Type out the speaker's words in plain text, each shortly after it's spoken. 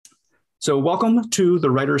So welcome to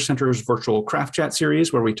the Writers Center's virtual craft chat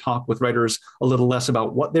series, where we talk with writers a little less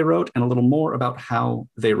about what they wrote and a little more about how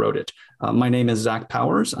they wrote it. My name is Zach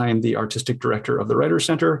Powers. I am the artistic director of the Writers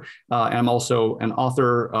Center. And I'm also an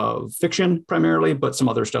author of fiction primarily, but some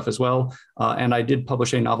other stuff as well. And I did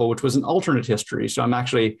publish a novel, which was an alternate history. So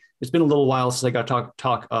it's been a little while since I got to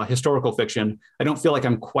talk historical fiction. I don't feel like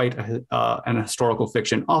I'm quite an historical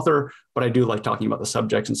fiction author, but I do like talking about the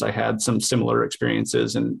subject since I had some similar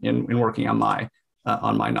experiences in working on my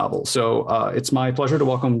novel. So it's my pleasure to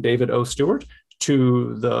welcome David O. Stewart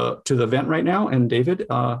to the event right now. And David,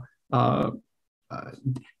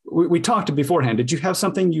 we talked beforehand. Did you have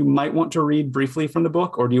something you might want to read briefly from the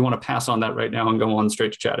book, or do you want to pass on that right now and go on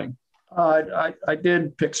straight to chatting? I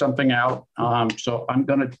did pick something out, so I'm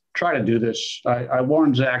going to try to do this. I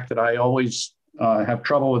warned Zach that I always have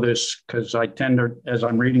trouble with this because I tend to, as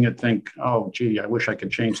I'm reading it, think, oh, gee, I wish I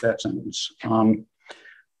could change that sentence.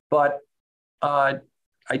 But I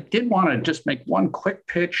did want to just make one quick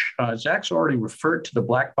pitch. Zach's already referred to the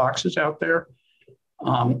black boxes out there.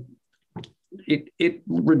 It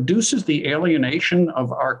reduces the alienation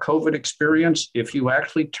of our COVID experience if you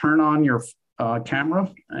actually turn on your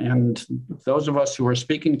camera, and those of us who are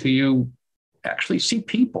speaking to you actually see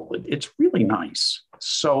people. It's really nice.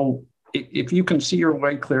 So if you can see your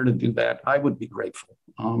way clear to do that, I would be grateful.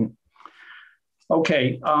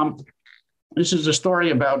 This is a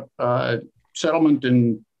story about settlement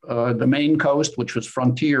in the Maine coast, which was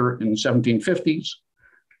frontier in the 1750s.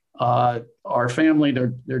 Our family,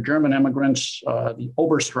 they're German immigrants, the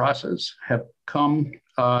Oberstrasses, have come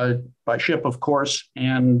by ship, of course,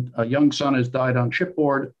 and a young son has died on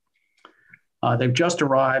shipboard. They've just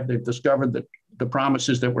arrived. They've discovered that the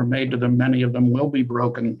promises that were made to them, many of them will be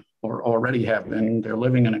broken or already have been. They're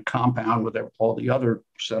living in a compound with all the other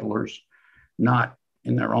settlers, not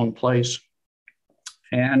in their own place.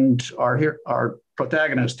 And our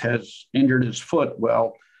protagonist has injured his foot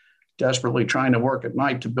while desperately trying to work at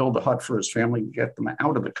night to build a hut for his family to get them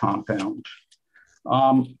out of the compound.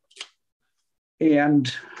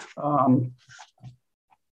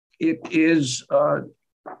 It is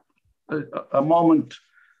a moment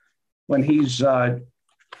when he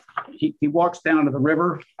walks down to the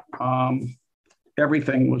river.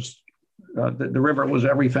 Everything was, the river was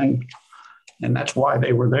everything, and that's why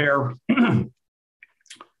they were there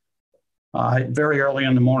very early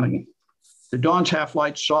in the morning. The dawn's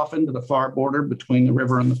half-light softened to the far border between the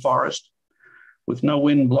river and the forest. With no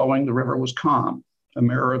wind blowing, the river was calm, a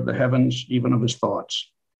mirror of the heavens, even of his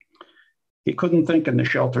thoughts. He couldn't think in the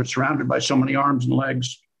shelter, surrounded by so many arms and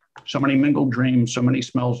legs, so many mingled dreams, so many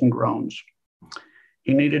smells and groans.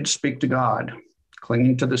 He needed to speak to God.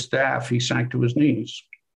 Clinging to the staff, he sank to his knees.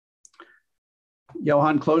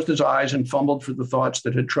 Johann closed his eyes and fumbled for the thoughts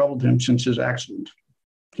that had troubled him since his accident.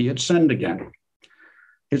 He had sinned again.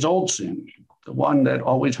 His old sin, the one that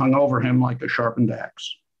always hung over him like a sharpened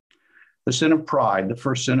axe. The sin of pride, the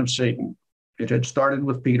first sin of Satan. It had started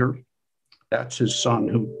with Peter. That's his son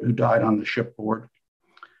who died on the shipboard.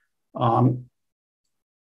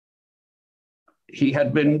 He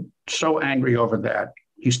had been so angry over that.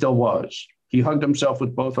 He still was. He hugged himself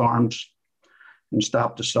with both arms and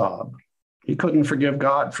stopped to sob. He couldn't forgive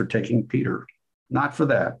God for taking Peter. Not for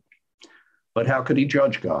that. But how could he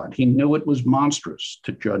judge God? He knew it was monstrous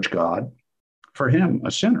to judge God. For him,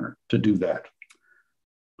 a sinner, to do that.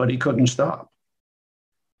 But he couldn't stop.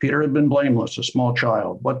 Peter had been blameless, a small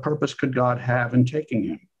child. What purpose could God have in taking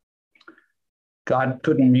him? God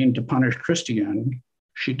couldn't mean to punish Christiane.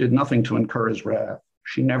 She did nothing to incur his wrath.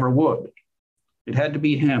 She never would. It had to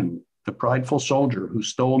be him, the prideful soldier who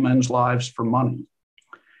stole men's lives for money.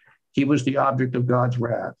 He was the object of God's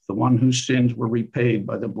wrath, the one whose sins were repaid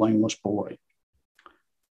by the blameless boy.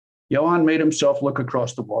 Johann made himself look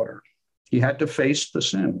across the water. He had to face the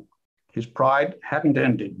sin. His pride hadn't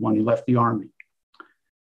ended when he left the army.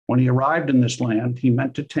 When he arrived in this land, he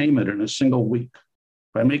meant to tame it in a single week.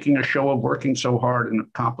 By making a show of working so hard and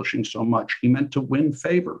accomplishing so much, he meant to win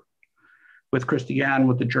favor with Christiane,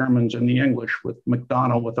 with the Germans and the English, with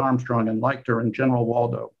MacDonald, with Armstrong and Leichter and General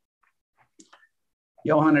Waldo.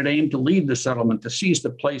 Johann had aimed to lead the settlement, to seize the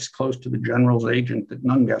place close to the general's agent that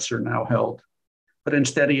Nungesser now held, but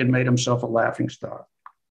instead he had made himself a laughingstock.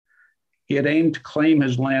 He had aimed to claim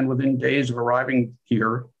his land within days of arriving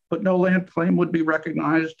here, but no land claim would be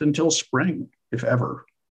recognized until spring, if ever.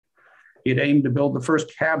 He had aimed to build the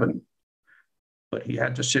first cabin, but he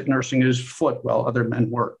had to sit nursing his foot while other men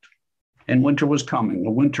worked. And winter was coming,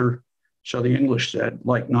 a winter, so the English said,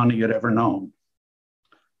 like none he had ever known.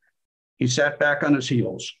 He sat back on his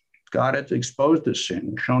heels. God had exposed his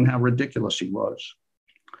sin, shown how ridiculous he was.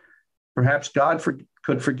 Perhaps God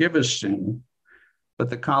could forgive his sin, but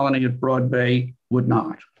the colony at Broad Bay would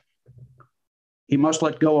not. He must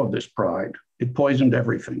let go of this pride. It poisoned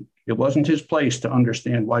everything. It wasn't his place to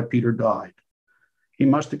understand why Peter died. He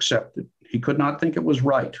must accept it. He could not think it was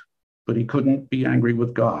right, but he couldn't be angry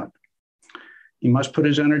with God. He must put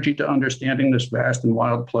his energy to understanding this vast and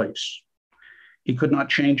wild place. He could not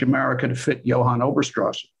change America to fit Johann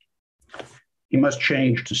Oberstrasse. He must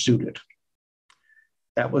change to suit it.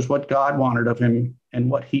 That was what God wanted of him and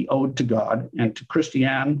what he owed to God and to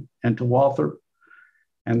Christiane and to Walther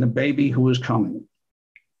and the baby who was coming.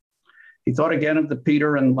 He thought again of the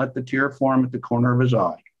Peter and let the tear form at the corner of his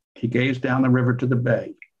eye. He gazed down the river to the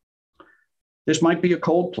bay. This might be a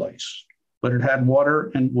cold place, but it had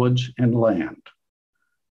water and woods and land,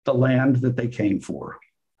 the land that they came for.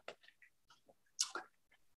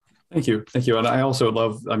 Thank you. Thank you. And I also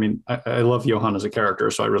love, I love Johann as a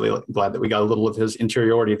character. So I'm really glad that we got a little of his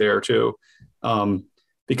interiority there too.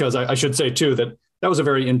 Because I should say too, that was a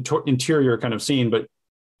very interior kind of scene, but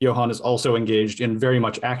Johann is also engaged in very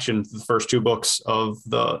much action for the first two books of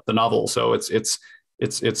the novel. So it's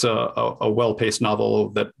a well-paced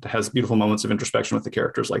novel that has beautiful moments of introspection with the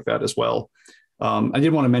characters like that as well. I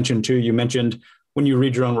did want to mention too, you mentioned when you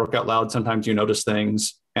read your own work out loud, sometimes you notice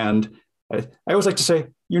things. And I always like to say,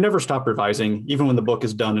 you never stop revising, even when the book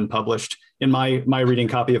is done and published. In my reading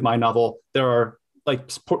copy of my novel, there are like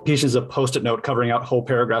pieces of Post-it note covering out whole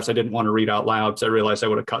paragraphs I didn't want to read out loud. So I realized I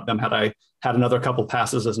would have cut them had I had another couple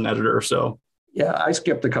passes as an editor. So yeah, I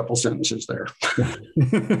skipped a couple sentences there.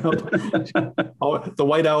 The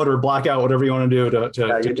whiteout or blackout, whatever you want to do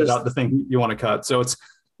to get out the thing you want to cut. So it's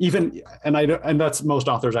even, and that's most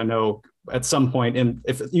authors I know at some point. And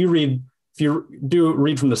if you do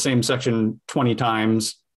read from the same section 20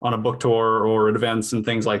 times on a book tour or at events and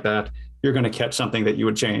things like that, you're going to catch something that you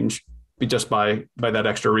would change just by that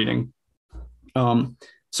extra reading.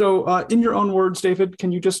 So in your own words, David,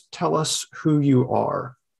 can you just tell us who you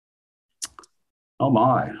are? Oh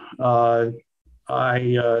my,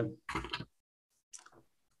 I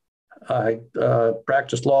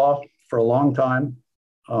practiced law for a long time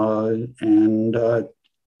and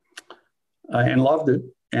loved it.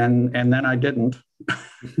 And then I didn't,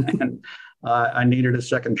 and I needed a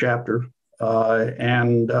second chapter.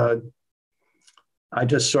 And I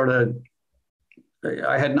just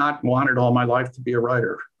I had not wanted all my life to be a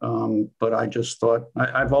writer, but I just thought,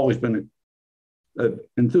 I've always been an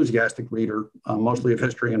enthusiastic reader, mostly of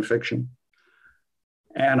history and fiction.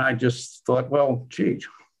 And I just thought, well, gee,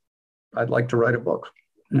 I'd like to write a book.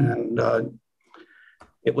 And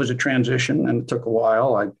it was a transition and it took a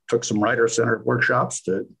while. I took some writer-centered workshops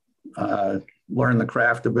to learn the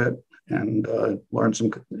craft a bit and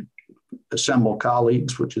assemble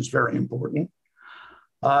colleagues, which is very important.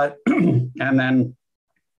 And then,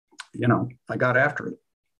 I got after it.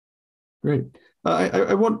 Great.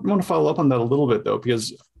 I want to follow up on that a little bit though,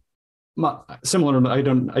 because similar, I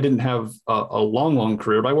didn't have a long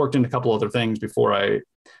career, but I worked in a couple other things before I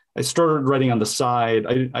started writing on the side.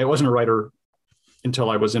 I wasn't a writer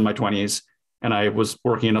until I was in my 20s, and I was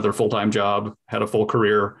working another full-time job, had a full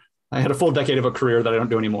career. I had a full decade of a career that I don't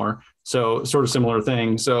do anymore. So sort of similar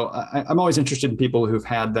thing. So I'm always interested in people who've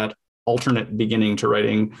had that alternate beginning to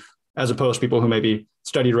writing, as opposed to people who maybe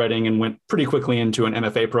studied writing and went pretty quickly into an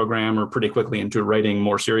MFA program or pretty quickly into writing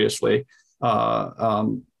more seriously.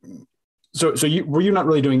 So were you not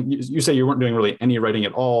really doing, you say you weren't doing really any writing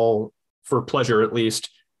at all for pleasure, at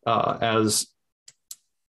least, as...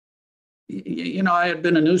 I had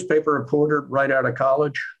been a newspaper reporter right out of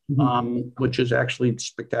college, which is actually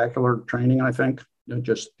spectacular training, I think.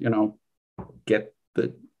 Just, get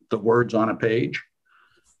the words on a page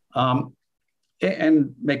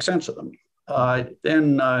and make sense of them.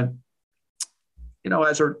 Then, as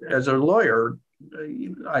a lawyer,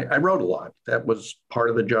 I wrote a lot. That was part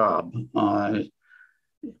of the job.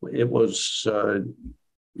 It was, a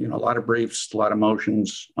lot of briefs, a lot of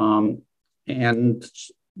motions, and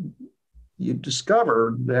you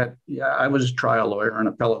discover that, I was a trial lawyer, an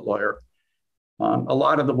appellate lawyer. A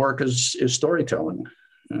lot of the work is storytelling.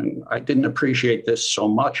 And I didn't appreciate this so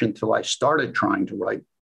much until I started trying to write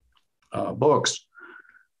books.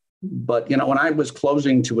 But, when I was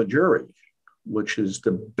closing to a jury, which is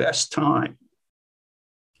the best time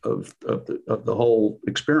of the whole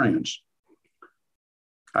experience,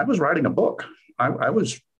 I was writing a book.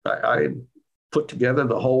 I put together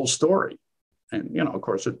the whole story. And, of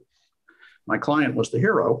course, my client was the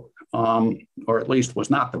hero, or at least was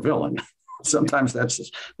not the villain. Sometimes that's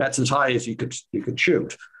as high as you could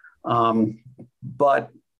shoot. But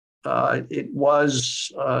it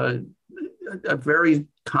was a very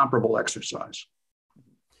comparable exercise.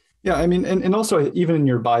 Yeah, I mean, and also even in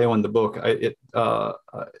your bio in the book, it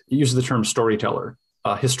uses the term storyteller,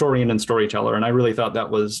 historian and storyteller. And I really thought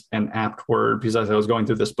that was an apt word because as I was going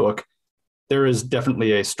through this book, there is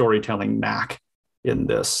definitely a storytelling knack in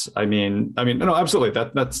this. No, absolutely.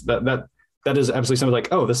 That is absolutely something like,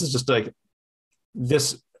 oh, this is just like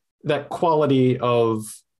this, that quality of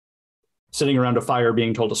sitting around a fire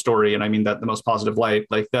being told a story. And I mean that in the most positive light,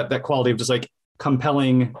 like that quality of just like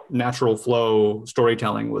compelling natural flow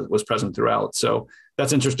storytelling was present throughout. So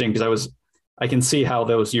that's interesting because I can see how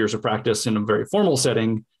those years of practice in a very formal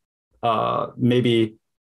setting maybe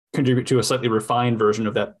contribute to a slightly refined version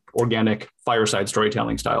of that organic fireside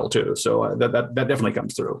storytelling style too. So that definitely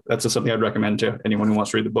comes through. That's just something I'd recommend to anyone who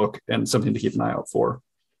wants to read the book and something to keep an eye out for.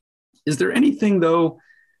 Is there anything though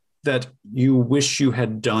that you wish you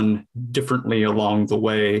had done differently along the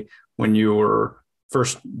way when you were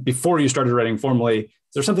before you started writing formally?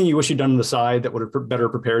 Is there something you wish you'd done on the side that would have better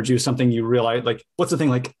prepared you? Something you realized, like, what's the thing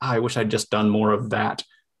like, I wish I'd just done more of that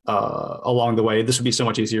along the way. This would be so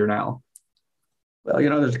much easier now. Well,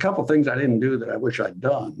 there's a couple of things I didn't do that I wish I'd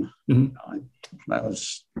done. When I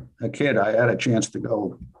was a kid, I had a chance to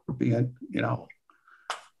go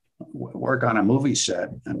work on a movie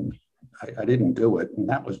set, and I didn't do it, and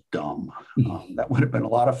that was dumb. That would have been a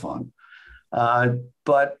lot of fun.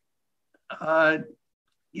 But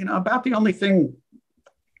about the only thing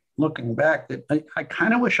looking back that I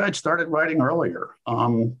kind of wish I'd started writing earlier,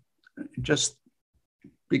 just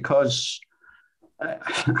because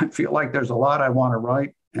I feel like there's a lot I want to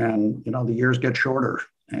write, and the years get shorter,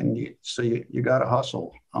 and so you got to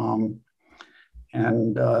hustle.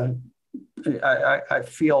 I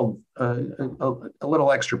feel a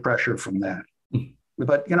little extra pressure from that,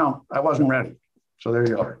 but I wasn't ready. So there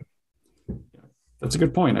you are. That's a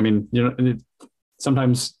good point. I mean,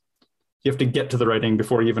 sometimes you have to get to the writing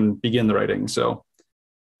before you even begin the writing. So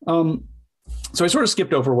I sort of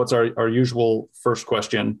skipped over what's our usual first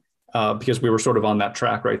question because we were sort of on that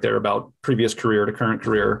track right there about previous career to current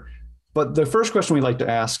career. But the first question we like to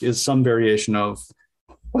ask is some variation of,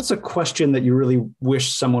 what's a question that you really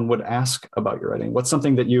wish someone would ask about your writing? What's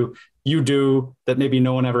something that you do that maybe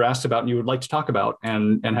no one ever asked about and you would like to talk about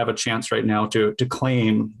and have a chance right now to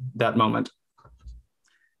claim that moment?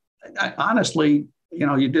 Honestly,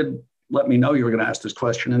 you did let me know you were going to ask this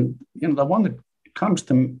question. And, the one that comes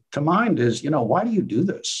to mind is, why do you do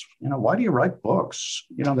this? Why do you write books?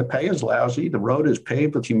 The pay is lousy. The road is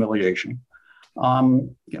paved with humiliation.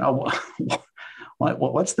 What's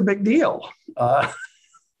the big deal?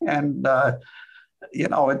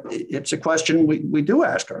 It's a question we do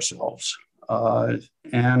ask ourselves.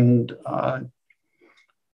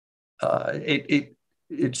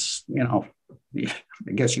 It's,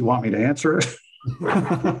 I guess you want me to answer it.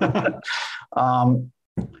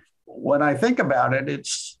 When I think about it,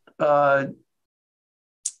 it's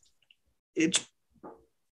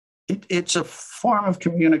a form of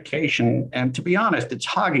communication. And to be honest, it's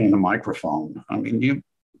hogging the microphone. I mean, you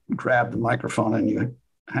grab the microphone and you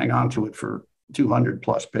hang on to it for 200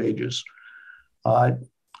 plus pages. But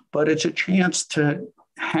it's a chance to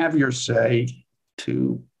have your say,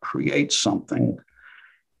 to create something.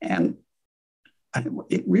 And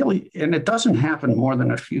it doesn't happen more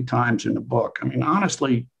than a few times in a book. I mean,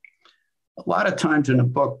 honestly, a lot of times in a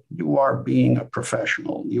book, you are being a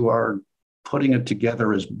professional. You are putting it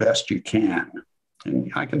together as best you can.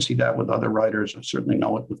 And I can see that with other writers. I certainly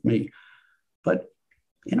know it with me. But,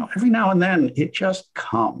 every now and then it just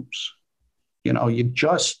comes. You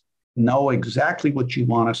just know exactly what you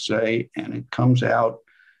want to say, and it comes out,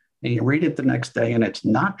 and you read it the next day, and it's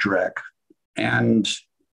not dreck. And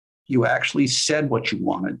you actually said what you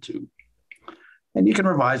wanted to. And you can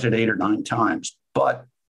revise it 8 or 9 times, but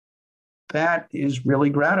that is really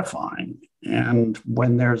gratifying. And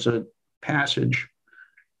when there's a passage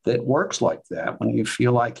that works like that, when you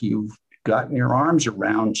feel like you've gotten your arms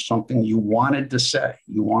around something you wanted to say,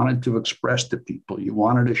 you wanted to express to people, you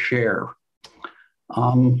wanted to share,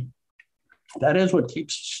 that is what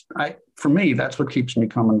for me, that's what keeps me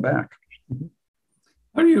coming back.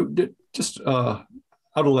 How do you, just out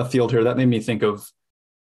of left field here, that made me think of,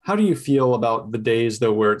 how do you feel about the days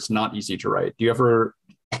though where it's not easy to write? Do you ever,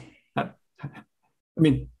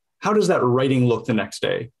 how does that writing look the next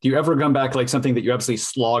day? Do you ever come back like something that you absolutely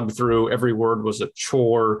slogged through? Every word was a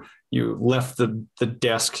chore. You left the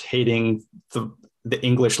desk hating the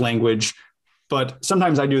English language. But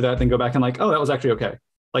sometimes I do that, then go back and like, oh, that was actually okay.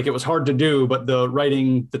 Like it was hard to do, but the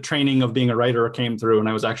writing, the training of being a writer came through, and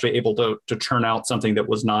I was actually able to churn out something that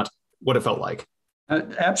was not what it felt like.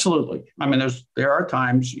 Absolutely. I mean, there are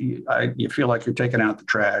times you feel like you're taking out the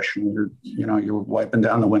trash and you're wiping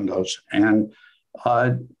down the windows, and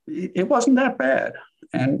It wasn't that bad,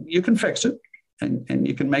 and you can fix it, and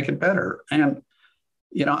you can make it better. And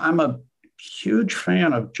I'm a huge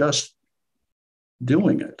fan of just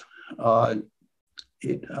doing it.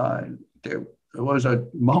 There was a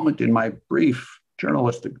moment in my brief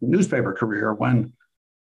journalistic newspaper career when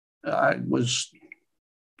I was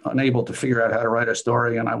unable to figure out how to write a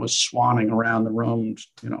story, and I was swanning around the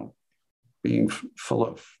rooms, being full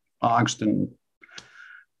of angst and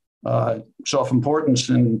self-importance,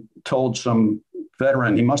 and told some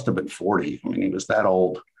veteran, he must have been 40, I mean, he was that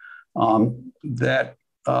old, that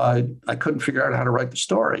I couldn't figure out how to write the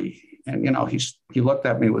story. And, he looked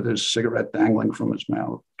at me with his cigarette dangling from his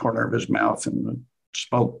mouth, corner of his mouth, and the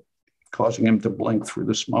smoke causing him to blink through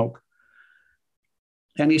the smoke.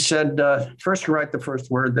 And he said, first you write the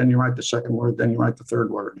first word, then you write the second word, then you write the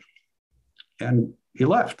third word. And he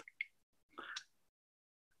left.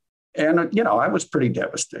 And, I was pretty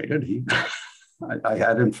devastated. I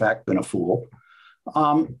had, in fact, been a fool.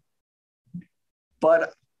 But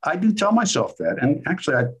I do tell myself that. And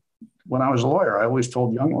actually, when I was a lawyer, I always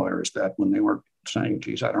told young lawyers that when they were saying,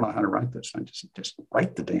 geez, I don't know how to write this. I just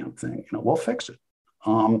write the damn thing. We'll fix it.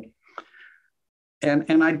 And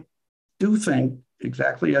I do think,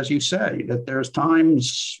 exactly as you say, that there's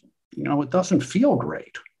times, it doesn't feel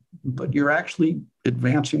great, but you're actually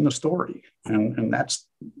advancing the story. And that's,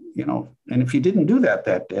 and if you didn't do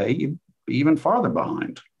that day, you'd be even farther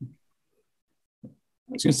behind.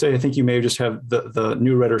 I was going to say, I think you may just have the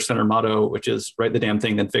New Writer Center motto, which is write the damn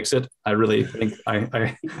thing, then fix it. I really think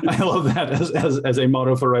I love that as a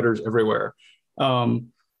motto for writers everywhere. So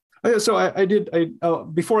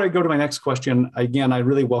before I go to my next question, again, I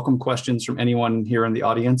really welcome questions from anyone here in the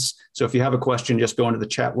audience. So if you have a question, just go into the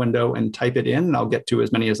chat window and type it in, and I'll get to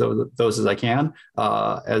as many of those as I can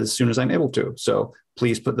as soon as I'm able to. So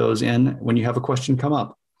please put those in when you have a question come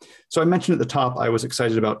up. So I mentioned at the top, I was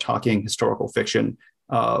excited about talking historical fiction,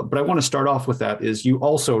 but I want to start off with that is you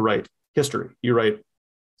also write history. You write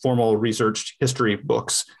formal researched history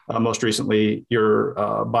books. Most recently,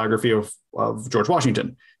 your biography of George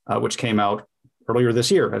Washington, which came out earlier this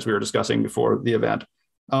year, as we were discussing before the event.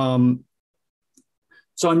 So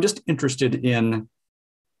I'm just interested in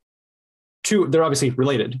two, they're obviously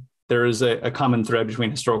related. There is a common thread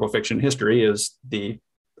between historical fiction and history is the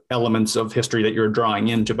elements of history that you're drawing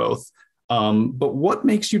into both. But what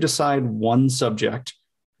makes you decide one subject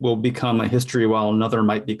will become a history while another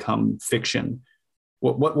might become fiction?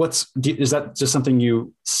 Is that just something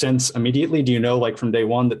you sense immediately? Do you know, like from day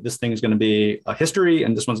one, that this thing is going to be a history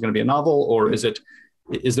and this one's going to be a novel, or is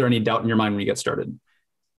there any doubt in your mind when you get started?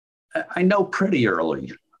 I know pretty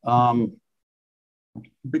early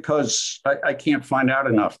because I can't find out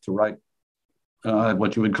enough to write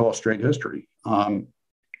what you would call straight history.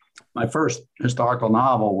 My first historical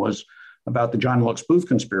novel was about the John Wilkes Booth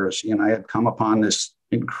conspiracy, and I had come upon this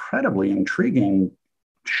incredibly intriguing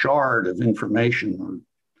shard of information or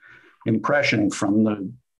impression from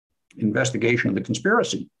the investigation of the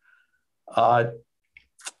conspiracy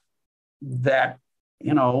that,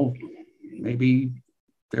 maybe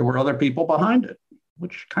there were other people behind it,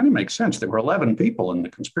 which kind of makes sense. There were 11 people in the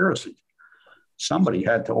conspiracy. Somebody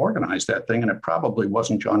had to organize that thing, and it probably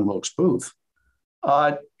wasn't John Wilkes Booth.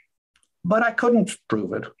 But I couldn't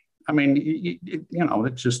prove it. I mean, it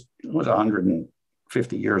was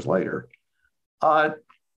 150 years later.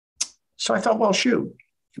 So I thought, well, shoot,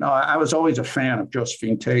 I was always a fan of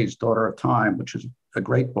Josephine Tey's Daughter of Time, which is a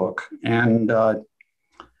great book. And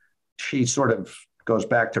she sort of goes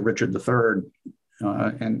back to Richard III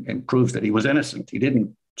and proves that he was innocent. He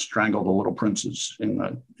didn't strangle the little princes in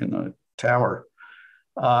the tower.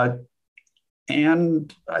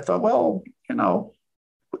 And I thought, well,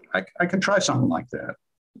 I could try something like that.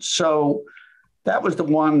 So that was the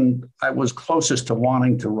one I was closest to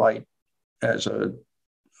wanting to write as a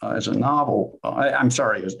novel. I'm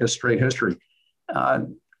sorry, as straight history.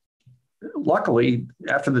 Luckily,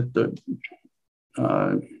 after the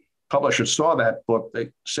publishers saw that book,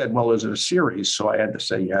 they said, well, is it a series? So I had to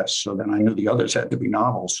say yes. So then I knew the others had to be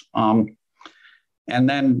novels. And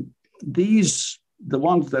then the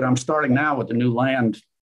ones that I'm starting now with The New Land,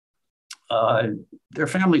 they're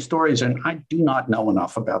family stories, and I do not know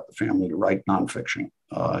enough about the family to write nonfiction.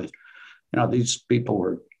 These people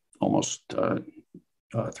were almost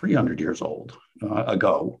 300 years old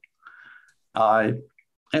ago, and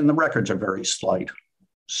the records are very slight.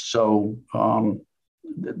 So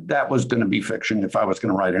that was going to be fiction if I was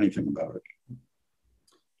going to write anything about it.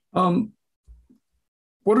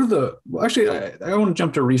 Actually, I want to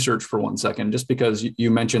jump to research for 1 second, just because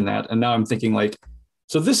you mentioned that. And now I'm thinking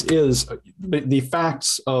So this is the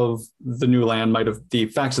facts of the new land the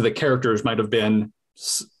facts of the characters might have been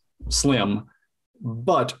slim,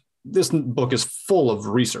 but this book is full of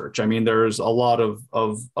research. I mean, there's a lot of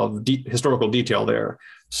historical detail there.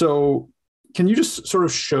 So can you just sort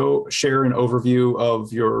of share an overview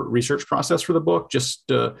of your research process for the book, just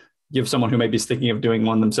to give someone who may be thinking of doing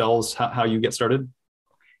one themselves how you get started?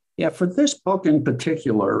 Yeah, for this book in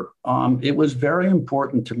particular, it was very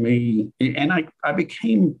important to me, and I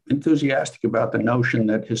became enthusiastic about the notion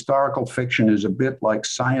that historical fiction is a bit like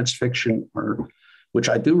science fiction, or which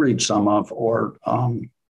I do read some of, or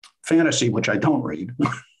fantasy, which I don't read,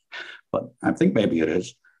 but I think maybe it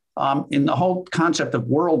is, in the whole concept of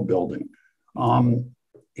world building. And,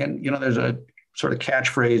 there's a sort of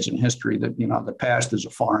catchphrase in history that, the past is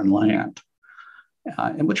a foreign land,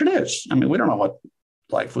 and which it is. I mean, we don't know what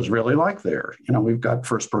life was really like there. We've got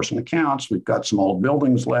first-person accounts. We've got some old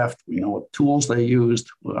buildings left. We know what tools they used.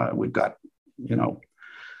 We've got,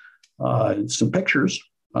 some pictures,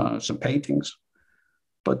 some paintings,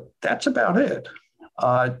 but that's about it.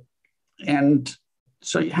 And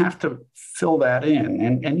so you have to fill that in,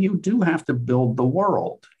 and you do have to build the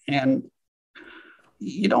world. And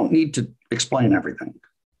you don't need to explain everything.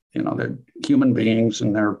 They're human beings,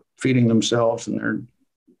 and they're feeding themselves, and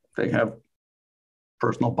they have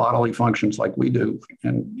personal bodily functions like we do.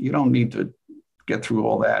 And you don't need to get through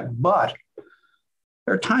all that. But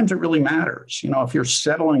there are times it really matters. If you're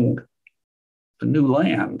settling the new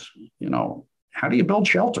land, how do you build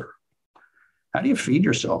shelter? How do you feed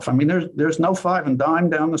yourself? I mean, there's no five and dime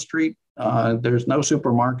down the street. There's no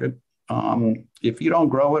supermarket. If you don't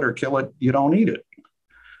grow it or kill it, you don't eat it.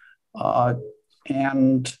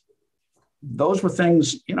 And those were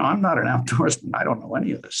things, I'm not an outdoorsman. I don't know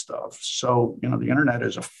any of this stuff. So, the internet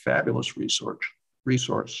is a fabulous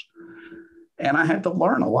resource. And I had to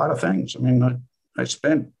learn a lot of things. I mean, I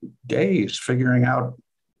spent days figuring out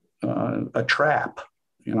a trap,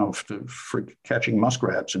 for catching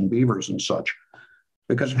muskrats and beavers and such,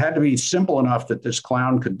 because it had to be simple enough that this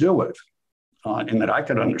clown could do it and that I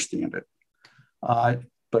could understand it.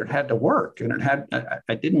 But it had to work, and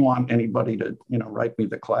I didn't want anybody to, write me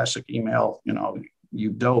the classic email, you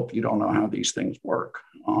dope, you don't know how these things work.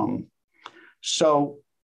 So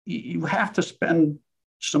you have to spend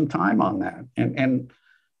some time on that. And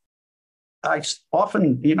I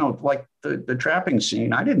often, like the trapping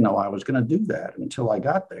scene, I didn't know I was going to do that until I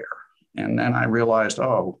got there. And then I realized,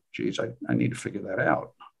 oh, geez, I need to figure that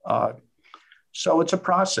out. So it's a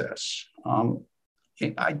process.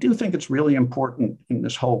 I do think it's really important in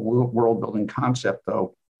this whole world building concept,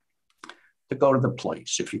 though, to go to the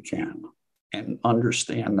place if you can and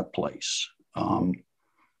understand the place. And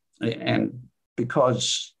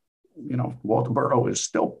because, Walterboro is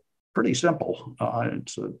still pretty simple.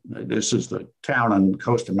 This is the town on the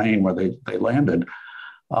coast of Maine where they landed.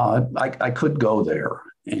 I could go there,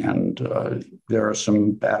 and there are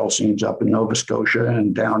some battle scenes up in Nova Scotia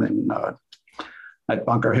and down in at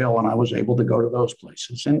Bunker Hill, and I was able to go to those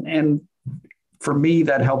places. And for me,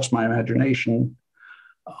 that helps my imagination,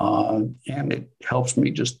 and it helps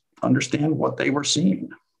me just understand what they were seeing.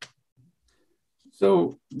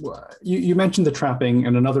 So you mentioned the trapping,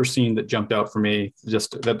 and another scene that jumped out for me,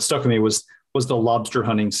 just that stuck with me, was the lobster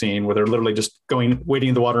hunting scene, where they're literally just wading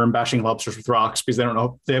in the water and bashing lobsters with rocks because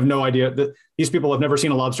they have no idea that these people have never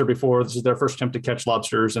seen a lobster before. This is their first attempt to catch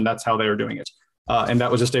lobsters, and that's how they are doing it. And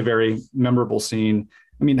that was just a very memorable scene.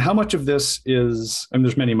 I mean, how much of this is, and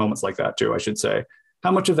there's many moments like that too, I should say,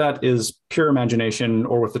 how much of that is pure imagination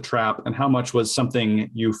or with the trap, and how much was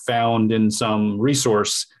something you found in some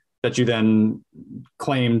resource that you then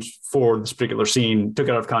claimed for this particular scene, took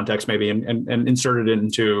it out of context maybe, and inserted it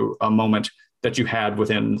into a moment that you had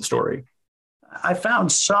within the story? I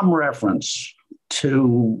found some reference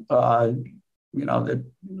to, the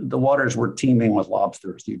waters were teeming with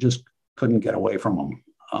lobsters. You just couldn't get away from them.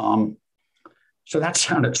 So that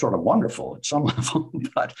sounded sort of wonderful at some level.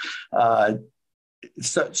 But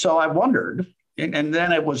so I wondered, and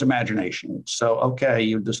then it was imagination. So, okay,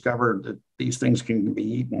 you discovered that these things can be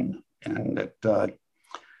eaten, and that,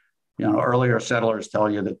 earlier settlers tell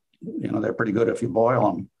you that, they're pretty good if you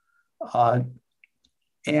boil them.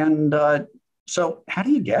 So how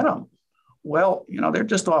do you get them? Well, they're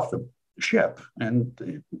just off the ship, and,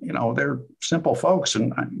 they're simple folks,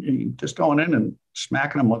 and just going in and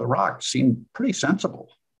smacking them with a rock seemed pretty sensible.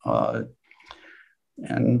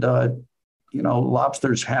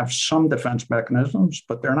 Lobsters have some defense mechanisms,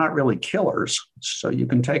 but they're not really killers, so you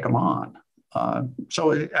can take them on.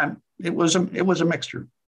 So it was a mixture.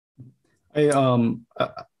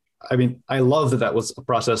 I mean, I love that was a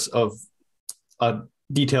process of a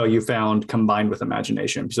detail you found combined with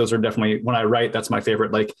imagination. Because those are definitely, when I write, that's my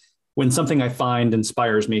favorite. Like when something I find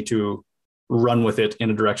inspires me to run with it in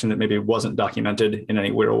a direction that maybe wasn't documented in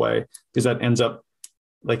any weird way, because that ends up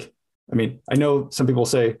like, I mean, I know some people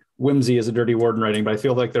say whimsy is a dirty word in writing, but I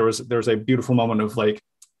feel like there's a beautiful moment of like,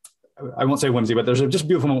 I won't say whimsy, but there's a just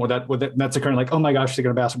beautiful moment with that's occurring. Like, oh my gosh, they're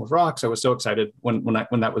going to bash him with rocks. I was so excited when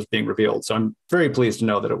that was being revealed. So I'm very pleased to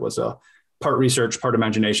know that it was a part research, part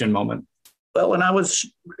imagination moment. Well, and I was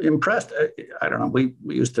impressed. I don't know. We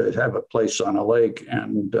used to have a place on a lake,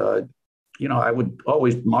 and I would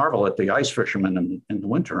always marvel at the ice fishermen in the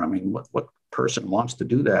winter. I mean, what person wants to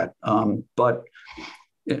do that? But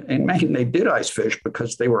in Maine, they did ice fish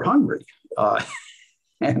because they were hungry.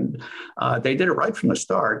 And they did it right from the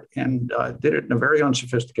start, and did it in a very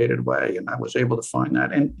unsophisticated way. And I was able to find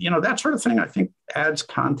that. And, that sort of thing, I think, adds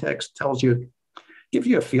context, gives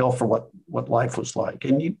you a feel for what life was like.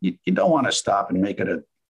 And you don't want to stop and make it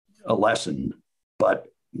a lesson. But,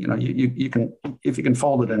 you can, if you can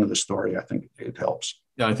fold it into the story, I think it helps.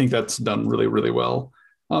 Yeah, I think that's done really, really well.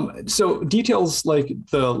 So details like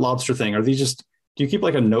the lobster thing, are these just, do you keep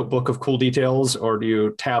like a notebook of cool details, or do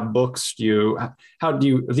you tab books? Are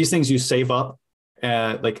these things you save up?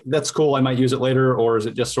 Like, that's cool, I might use it later, or is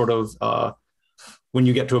it just sort of when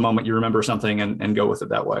you get to a moment, you remember something and go with it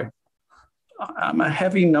that way? I'm a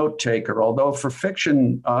heavy note taker, although for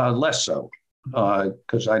fiction, less so,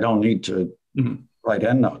 because I don't need to write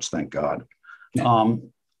endnotes, thank God. Yeah.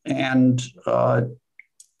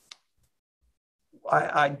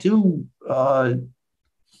 I do.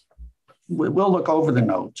 We'll look over the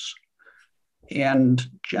notes, and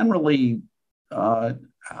generally,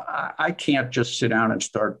 I can't just sit down and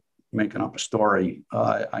start making up a story.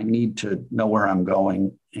 I need to know where I'm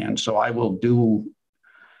going, and so I will do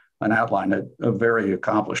an outline. A very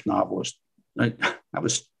accomplished novelist. I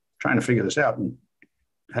was trying to figure this out and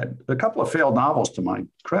had a couple of failed novels to my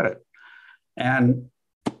credit, and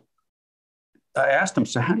I asked him,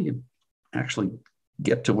 "So how do you actually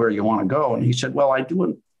get to where you want to go?" And he said, "Well, I do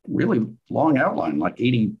a really long outline, like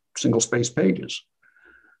 80 single-space pages,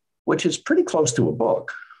 which is pretty close to a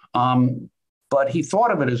book." But he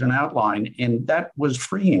thought of it as an outline, and that was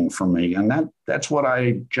freeing for me. And that's what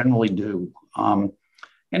I generally do. And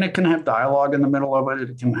it can have dialogue in the middle of it.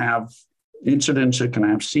 It can have incidents. It can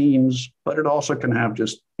have scenes, but it also can have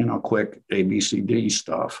just, quick ABCD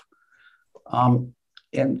stuff. And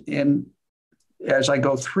as I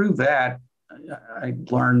go through that, I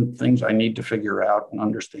learn things I need to figure out and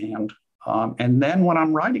understand. And then when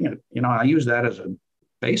I'm writing it, I use that as a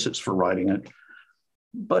basis for writing it.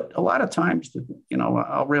 But a lot of times,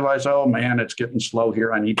 I'll realize, oh man, it's getting slow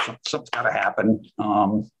here. I need something's got to happen.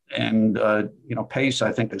 Pace,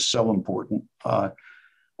 I think, is so important.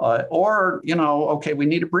 Okay, we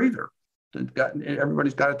need a breather.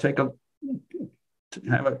 Everybody's got to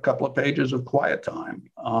have a couple of pages of quiet time.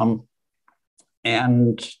 I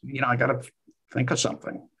got to think of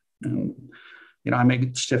something. And, I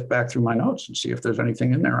may sift back through my notes and see if there's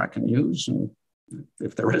anything in there I can use. And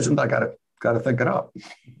if there isn't, I got to think it up.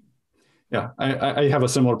 Yeah, I have a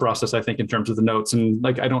similar process, I think, in terms of the notes. And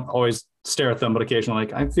like, I don't always stare at them, but occasionally,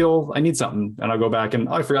 like, I feel I need something. And I'll go back and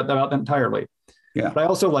I forgot about that entirely. Yeah. But I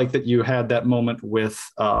also like that you had that moment with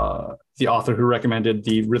the author who recommended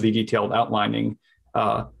the really detailed outlining.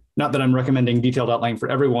 Not that I'm recommending detailed outlining for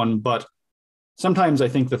everyone, but sometimes I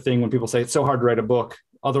think the thing when people say it's so hard to write a book,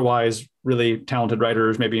 otherwise really talented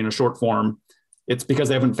writers, maybe in a short form, it's because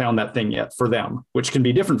they haven't found that thing yet for them, which can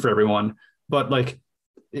be different for everyone. But like,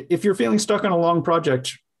 if you're feeling stuck on a long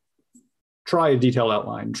project, try a detailed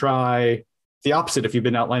outline. Try the opposite. If you've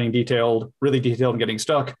been outlining really detailed and getting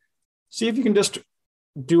stuck, see if you can just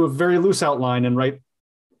do a very loose outline and write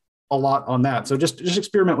a lot on that. So just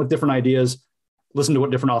experiment with different ideas, listen to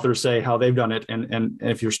what different authors say, how they've done it. And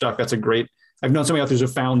if you're stuck, that's a great, I've known so many authors who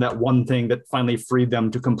found that one thing that finally freed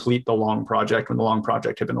them to complete the long project when the long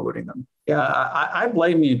project had been eluding them. Yeah, I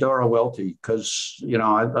blame Eudora Welty because,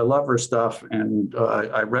 I love her stuff. And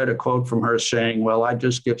I read a quote from her saying, well, I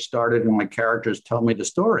just get started and my characters tell me the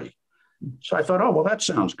story. So I thought, oh, well, that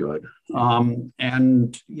sounds good.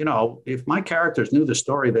 If my characters knew the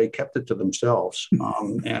story, they kept it to themselves.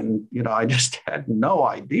 I just had no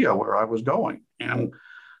idea where I was going. And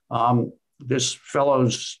this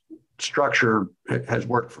fellow's structure has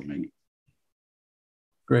worked for me.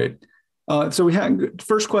 Great. So we had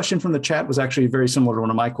first question from the chat was actually very similar to one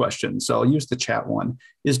of my questions. So I'll use the chat one.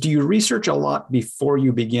 Do you research a lot before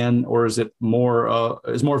you begin, or is it more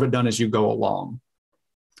of it done as you go along?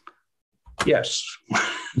 Yes.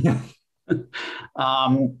 As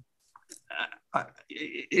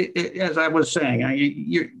I was saying,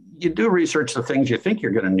 you do research the things you think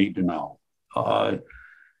you're going to need to know.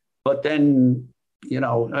 But then,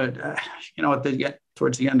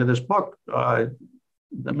 towards the end of this book,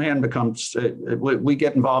 the man becomes, we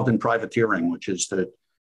get involved in privateering, which is the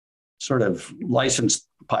sort of licensed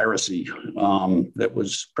piracy that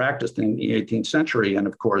was practiced in the 18th century. And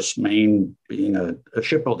of course, Maine being a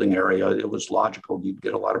shipbuilding area, it was logical you'd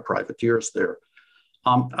get a lot of privateers there.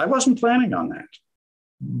 I wasn't planning on that,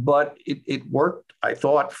 but it worked, I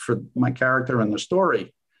thought, for my character in the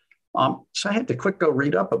story. So I had to quick go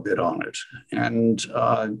read up a bit on it. And,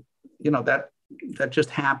 that just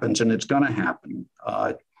happens, and it's going to happen.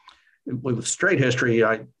 With straight history,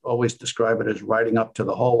 I always describe it as writing up to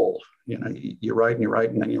the hole. You write and you write,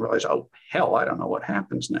 and then you realize, oh, hell, I don't know what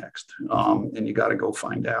happens next. And you got to go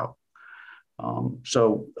find out.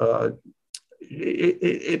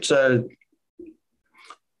 It's a,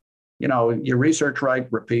 you research, write,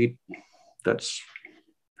 repeat. That's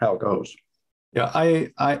how it goes. Yeah,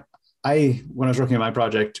 I when I was working on my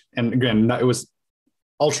project, and again, it was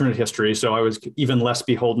alternate history, so I was even less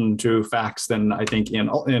beholden to facts than I think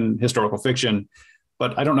in historical fiction.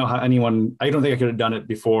 But I don't know how I don't think I could have done it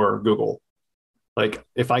before Google. Like,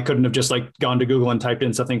 if I couldn't have just gone to Google and typed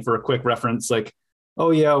in something for a quick reference, like, oh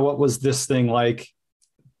yeah, what was this thing like?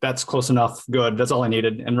 That's close enough. Good. That's all I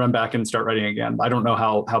needed, and run back and start writing again. I don't know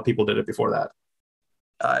how people did it before that.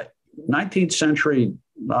 19th century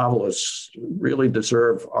novelists really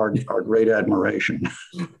deserve our great admiration.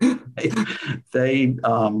 They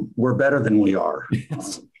were better than we are.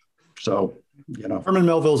 Yes. Herman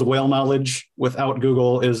Melville's whale knowledge without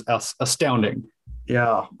Google is astounding.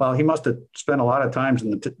 Yeah, well, he must have spent a lot of time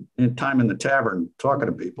in the tavern talking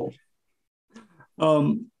to people.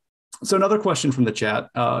 So another question from the chat: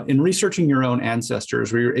 in researching your own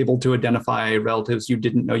ancestors, were you able to identify relatives you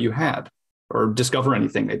didn't know you had, or discover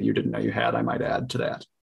anything maybe you didn't know you had? I might add to that.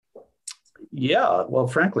 Yeah, well,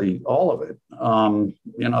 frankly, all of it. I'll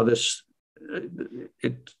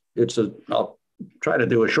try to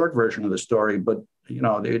do a short version of the story, but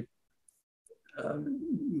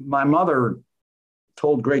my mother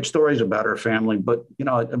told great stories about her family, but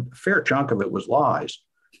a fair chunk of it was lies,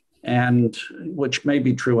 and which may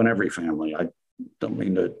be true in every family. I don't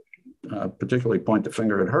mean to particularly point the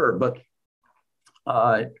finger at her, but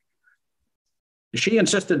she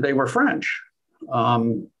insisted they were French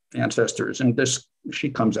ancestors, and she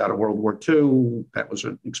comes out of World War II. That was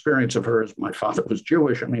an experience of hers. My father was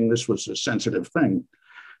Jewish. I mean, this was a sensitive thing,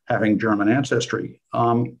 having German ancestry.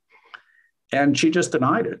 And she just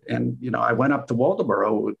denied it. And, I went up to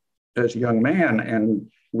Waldoboro as a young man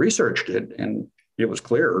and researched it. And it was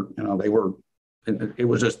clear, it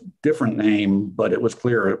was a different name, but it was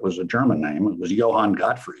clear it was a German name. It was Johann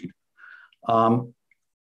Gottfried.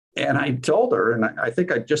 And I told her, and I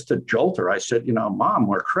think just to jolt her, I said, Mom,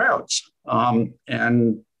 we're Krauts.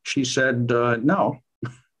 And she said, no,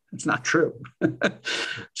 it's not true.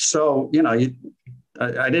 So,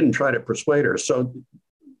 I didn't try to persuade her. So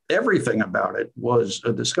everything about it was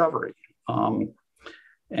a discovery.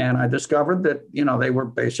 And I discovered that, they were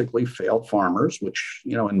basically failed farmers, which,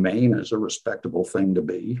 in Maine is a respectable thing to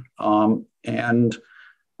be, and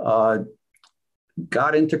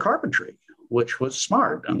got into carpentry, which was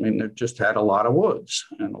smart. I mean, it just had a lot of woods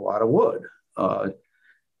and a lot of wood.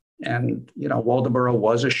 And Waldoboro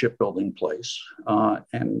was a shipbuilding place,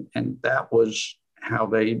 and that was how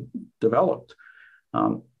they developed.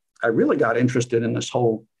 I really got interested in this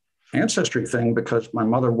whole ancestry thing because my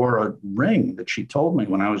mother wore a ring that she told me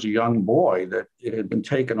when I was a young boy that it had been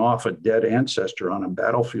taken off a dead ancestor on a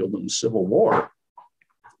battlefield in the Civil War.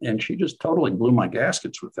 And she just totally blew my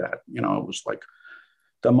gaskets with that. It was like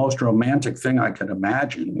the most romantic thing I could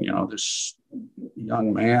imagine, this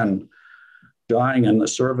young man dying in the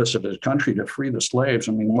service of his country to free the slaves.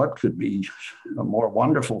 I mean, what could be a more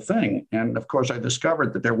wonderful thing? And of course, I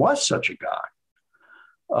discovered that there was such a guy,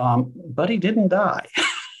 but he didn't die.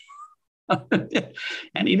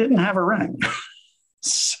 And he didn't have a ring.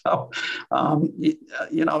 So, when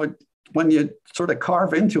you sort of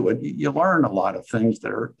carve into it, you learn a lot of things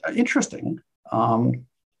that are interesting.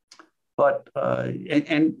 But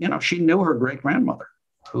she knew her great grandmother,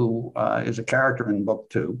 who is a character in book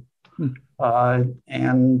 2.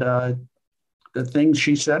 And the things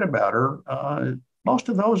she said about her, most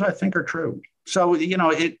of those I think are true. So,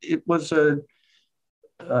 it was a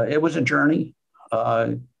journey.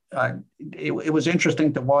 It was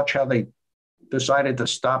interesting to watch how they decided to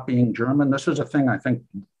stop being German. This is a thing I think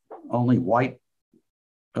only white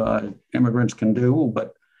immigrants can do,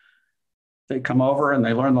 but they come over and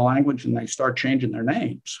they learn the language and they start changing their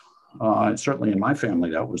names. Certainly in my family,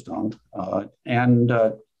 that was done.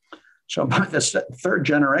 So by the third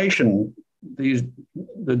generation,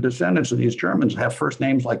 the descendants of these Germans have first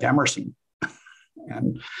names like Emerson,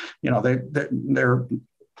 and they're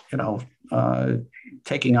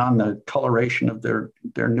taking on the coloration of their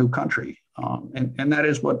new country, and that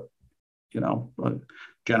is what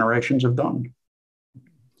generations have done.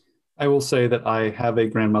 I will say that I have a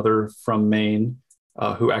grandmother from Maine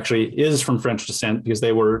who actually is from French descent, because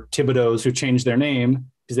they were Thibodeaux who changed their name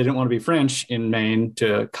because they didn't want to be French in Maine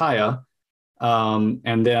to Kaya.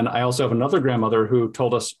 And then I also have another grandmother who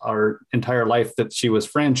told us our entire life that she was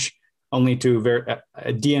French, only to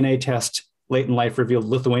a DNA test late in life revealed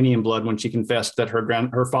Lithuanian blood when she confessed that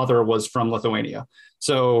her father was from Lithuania.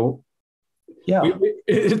 So yeah,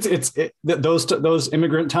 those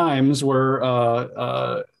immigrant times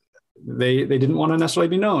were they didn't want to necessarily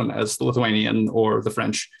be known as the Lithuanian or the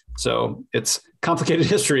French. So it's complicated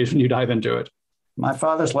history when you dive into it. My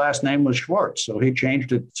father's last name was Schwartz, so he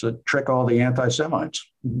changed it to trick all the anti-Semites.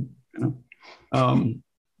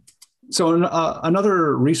 So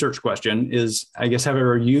another research question is, I guess, have you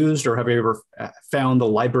ever used or have you ever found the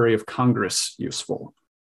Library of Congress useful?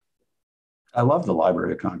 I love the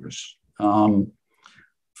Library of Congress.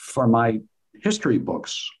 For my history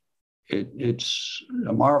books, it's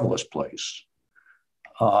a marvelous place.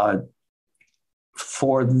 For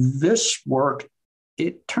this work,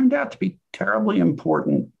 it turned out to be terribly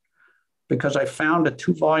important because I found a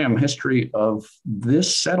 2-volume history of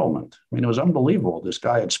this settlement. I mean, it was unbelievable. This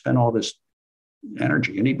guy had spent all this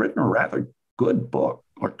energy, and he'd written a rather good book,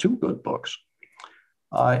 or 2 good books.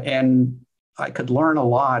 And I could learn a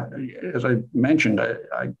lot. As I mentioned,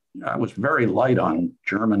 I was very light on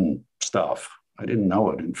German stuff. I didn't know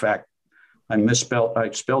it. In fact, I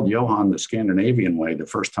spelled Johann the Scandinavian way the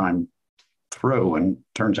first time through, and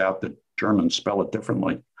turns out that Germans spell it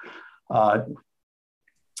differently.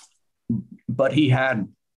 But he had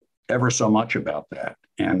ever so much about that,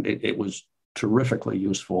 and it was terrifically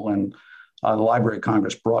useful. And the Library of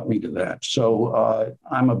Congress brought me to that. So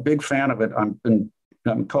I'm a big fan of it.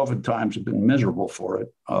 COVID times have been miserable for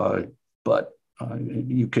it, but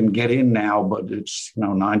you can get in now, but it's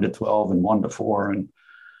 9 to 12 and 1 to 4, and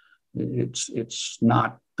it's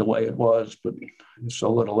not the way it was, but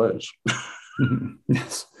so little is.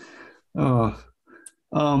 Yes.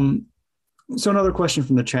 So another question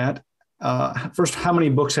from the chat. First, how many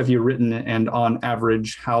books have you written, and on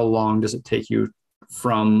average, how long does it take you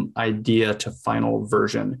from idea to final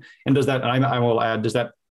version? And does that, I will add, does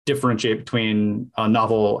that differentiate between a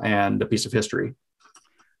novel and a piece of history?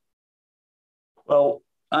 Well,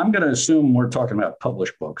 I'm going to assume we're talking about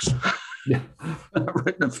published books. Yeah. I've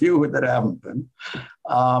written a few that haven't been.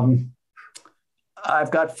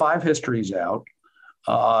 I've got 5 histories out,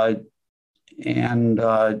 and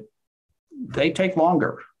they take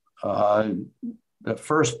longer. The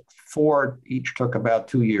first 4 each took about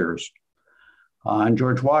 2 years. And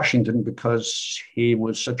George Washington, because he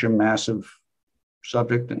was such a massive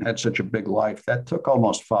subject and had such a big life, that took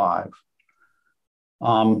almost 5.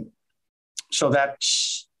 So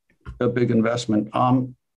that's a big investment.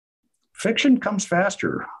 Fiction comes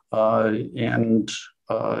faster, and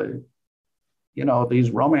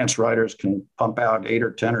these romance writers can pump out 8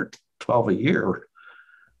 or 10 or 12 a year,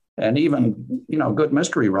 and even good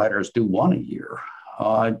mystery writers do 1 a year.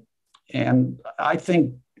 And I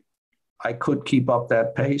think I could keep up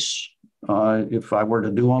that pace if I were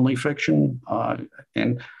to do only fiction.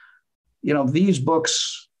 And these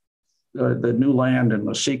books, the New Land and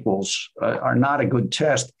the sequels, are not a good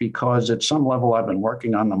test, because at some level I've been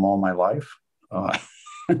working on them all my life,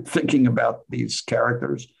 thinking about these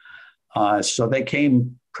characters. So they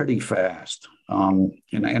came pretty fast.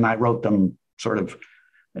 And I wrote them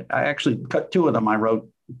I actually cut 2 of them I wrote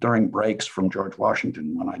during breaks from George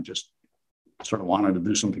Washington, when I just sort of wanted to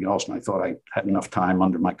do something else, and I thought I had enough time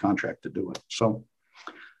under my contract to do it. So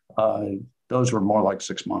those were more like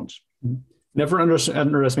 6 months. Never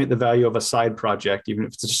underestimate the value of a side project, even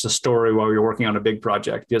if it's just a story while you're working on a big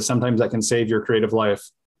project, because sometimes that can save your creative life.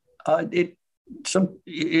 You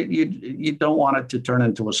don't want it to turn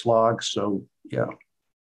into a slog. So yeah.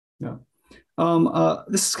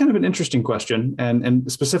 This is kind of an interesting question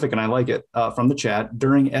and specific, and I like it, from the chat.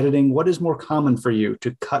 During editing, what is more common for you,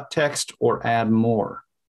 to cut text or add more?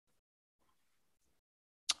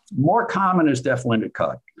 More common is definitely to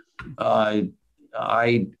cut.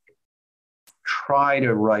 I try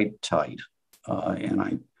to write tight,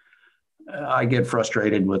 and I get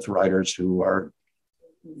frustrated with writers who are,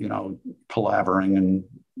 palavering, and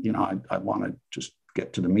I want to just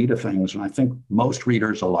get to the meat of things, and I think most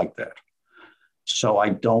readers are like that. So I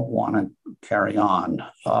don't want to carry on.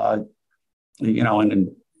 And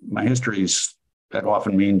in my histories, that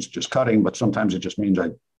often means just cutting, but sometimes it just means I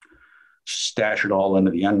stash it all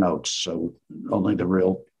into the endnotes, so only the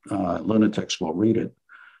real lunatics will read it.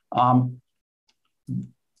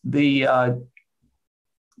 There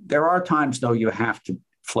are times, though, you have to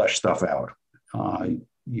flesh stuff out.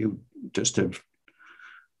 You just have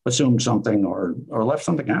assumed something or left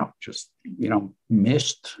something out, just,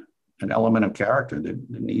 missed an element of character that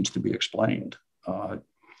needs to be explained. Or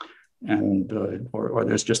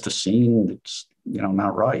there's just a scene that's,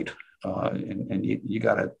 not right. And you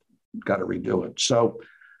got to redo it. So,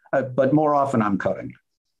 but more often I'm cutting.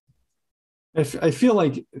 I feel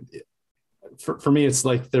like for me, it's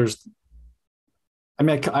like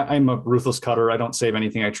I'm a ruthless cutter. I don't save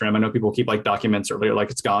anything I trim. I know people keep like documents earlier, like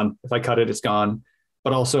it's gone. If I cut it, it's gone.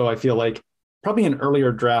 But also I feel like probably in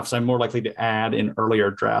earlier drafts, I'm more likely to add in earlier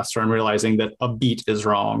drafts, or I'm realizing that a beat is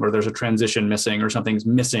wrong, or there's a transition missing, or something's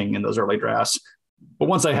missing in those early drafts. But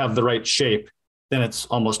once I have the right shape, then it's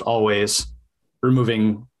almost always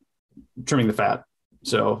trimming the fat.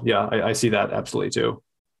 So yeah, I see that absolutely too.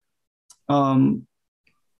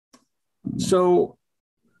 So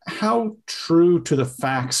how true to the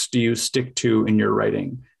facts do you stick to in your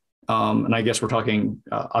writing? And I guess we're talking,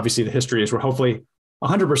 obviously the histories, we're hopefully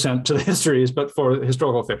 100% to the histories, but for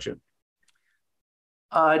historical fiction.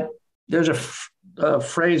 There's a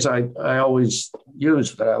phrase I always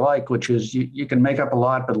use that I like, which is you can make up a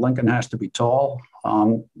lot, but Lincoln has to be tall.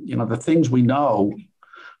 The things we know,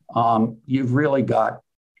 you've really got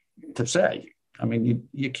to say. I mean,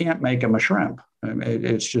 you can't make him a shrimp. I mean,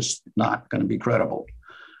 it's just not going to be credible.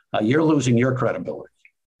 You're losing your credibility.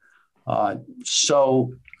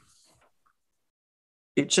 So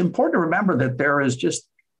it's important to remember that there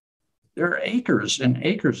are acres and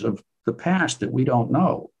acres of the past that we don't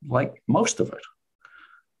know, like most of it.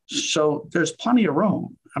 So there's plenty of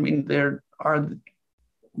room. I mean, there are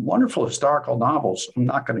wonderful historical novels. I'm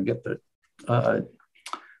not going to get the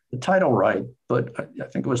title right, but I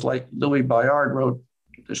think it was like Louis Bayard wrote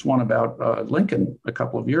this one about Lincoln a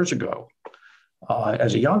couple of years ago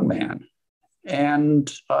as a young man.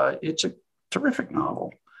 And it's a terrific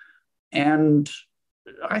novel. And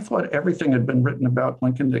I thought everything had been written about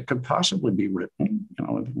Lincoln that could possibly be written.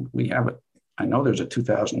 We have it. I know there's a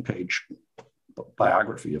 2,000-page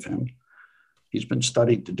biography of him. He's been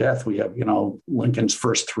studied to death. We have, Lincoln's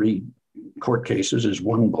first 3 court cases is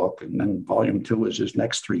one book, and then volume 2 is his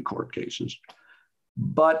next 3 court cases.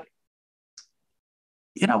 But,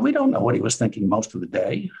 we don't know what he was thinking most of the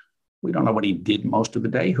day. We don't know what he did most of the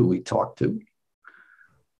day, who he talked to.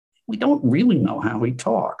 We don't really know how he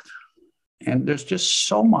talked. And there's just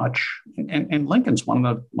so much, and Lincoln's one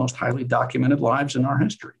of the most highly documented lives in our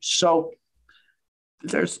history. So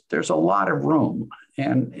there's a lot of room,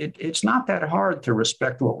 and it's not that hard to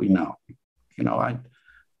respect what we know.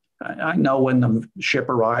 I know when the ship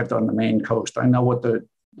arrived on the Maine coast. I know what the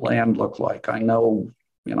land looked like. I know,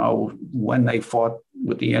 when they fought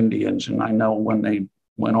with the Indians, and I know when they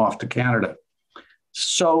went off to Canada.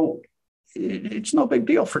 So it's no big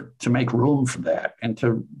deal to make room for that and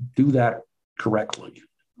to do that correctly.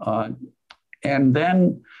 And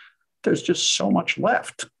then there's just so much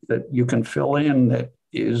left that you can fill in that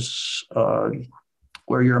is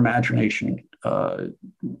where your imagination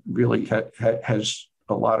really has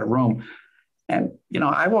a lot of room. And,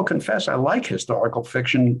 I will confess, I like historical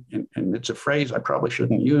fiction, and it's a phrase I probably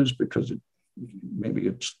shouldn't use because maybe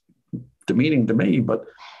it's demeaning to me, but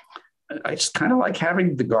it's kind of like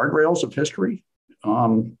having the guardrails of history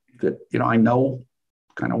that, I know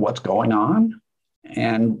kind of what's going on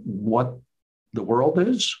and what the world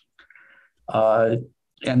is.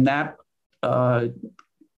 And that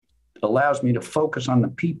allows me to focus on the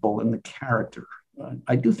people and the character.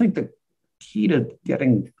 I do think the key to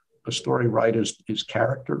getting a story right is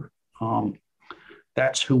character.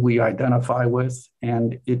 That's who we identify with,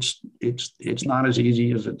 and it's not as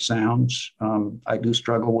easy as it sounds. I do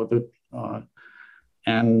struggle with it,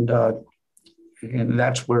 and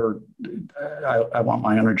that's where I want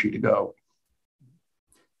my energy to go.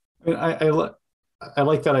 I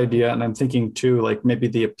like that idea, and I'm thinking too, like maybe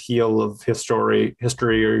the appeal of history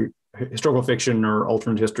or historical fiction or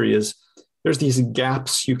alternate history is there's these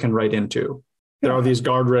gaps you can write into. There are these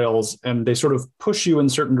guardrails, and they sort of push you in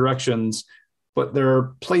certain directions, but there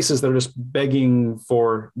are places that are just begging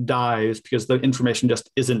for dives because the information just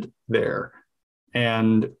isn't there.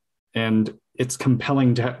 And it's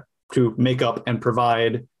compelling to make up and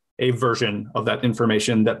provide a version of that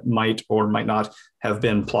information that might or might not have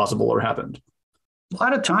been plausible or happened. A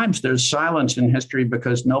lot of times there's silence in history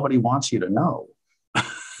because nobody wants you to know.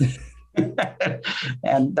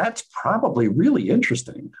 And that's probably really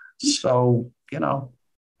interesting. So,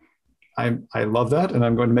 I love that, and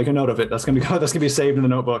I'm going to make a note of it. That's going to be saved in the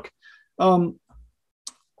notebook.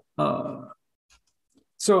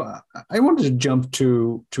 So I wanted to jump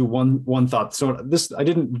to one thought. So this, I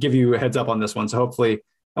didn't give you a heads up on this one, so hopefully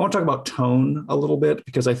I want to talk about tone a little bit,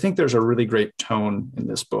 because I think there's a really great tone in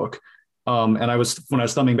this book. And when I was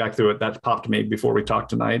thumbing back through it, that popped to me before we talked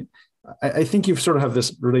tonight. I think you sort of have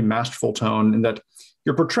this really masterful tone in that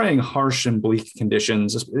you're portraying harsh and bleak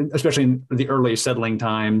conditions, especially in the early settling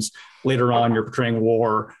times. Later on, you're portraying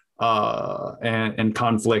war and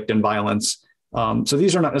conflict and violence. So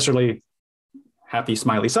these are not necessarily happy,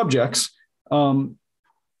 smiley subjects. But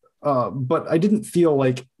I didn't feel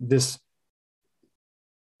like this.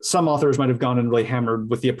 Some authors might have gone and really hammered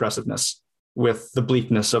with the oppressiveness, with the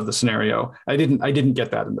bleakness of the scenario. I didn't get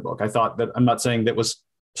that in the book. I thought that, I'm not saying that was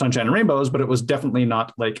sunshine and rainbows, but it was definitely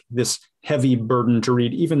not like this heavy burden to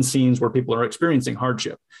read, even scenes where people are experiencing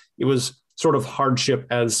hardship. It was sort of hardship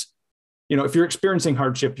as, if you're experiencing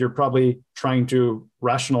hardship, you're probably trying to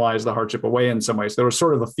rationalize the hardship away in some ways. There was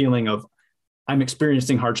sort of a feeling of, I'm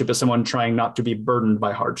experiencing hardship as someone trying not to be burdened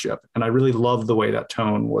by hardship. And I really loved the way that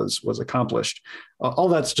tone was accomplished. All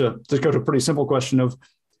that's to go to a pretty simple question of,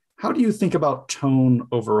 how do you think about tone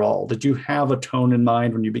overall? Did you have a tone in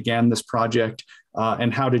mind when you began this project?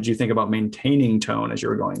 And how did you think about maintaining tone as you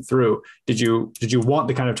were going through? Did you want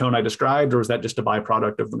the kind of tone I described, or was that just a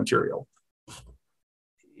byproduct of the material?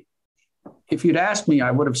 If you'd asked me,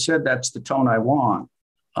 I would have said that's the tone I want.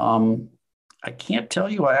 I can't tell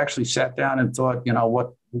you I actually sat down and thought,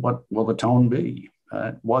 what will the tone be?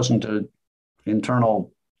 It wasn't an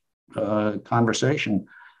internal conversation.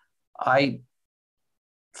 I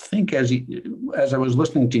think as I was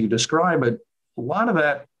listening to you describe it, a lot of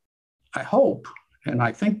that, I hope, and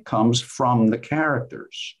I think, comes from the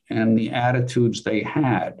characters and the attitudes they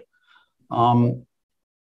had. And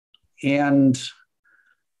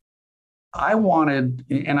I wanted,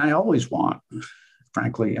 and I always want,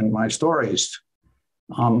 frankly, in my stories,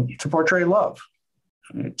 to portray love.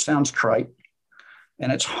 It sounds trite,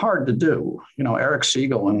 and it's hard to do. Eric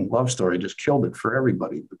Siegel in Love Story just killed it for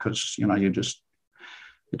everybody, because,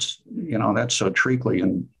 that's so treacly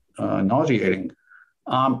and nauseating.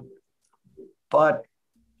 But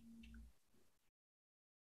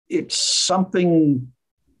it's something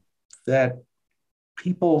that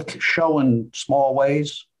people show in small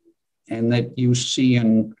ways, and that you see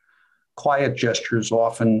in quiet gestures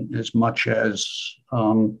often as much as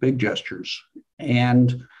big gestures,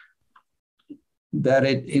 and that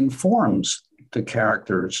it informs the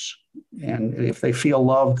characters. And if they feel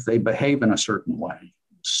loved, they behave in a certain way.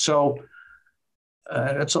 So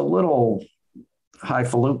it's a little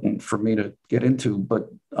highfalutin for me to get into, but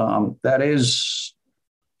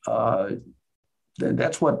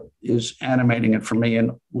that's what is animating it for me.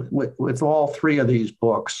 And with all three of these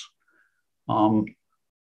books,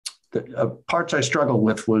 the parts I struggled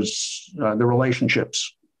with was the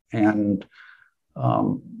relationships, and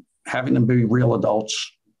having them be real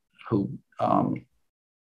adults who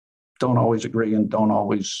don't always agree and don't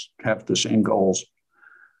always have the same goals,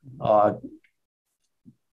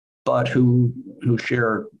 but who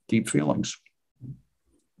share deep feelings.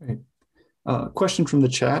 Right. Question from the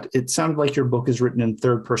chat. It sounded like your book is written in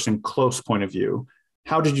third-person close point of view.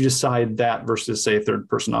 How did you decide that versus, say,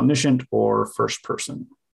 third-person omniscient or first-person?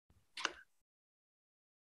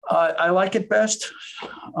 I like it best.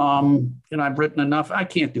 I've written enough. I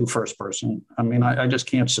can't do first-person. I mean, I just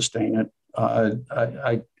can't sustain it.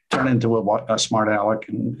 I turn into a smart aleck,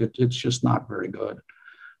 and it's just not very good.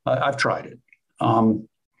 I've tried it.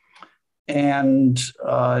 And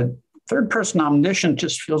third-person omniscient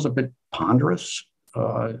just feels a bit ponderous.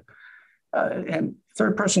 And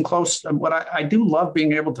third-person close, what I do love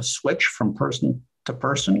being able to switch from person to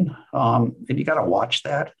person. And you got to watch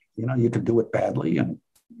that. You could do it badly and,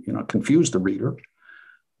 confuse the reader.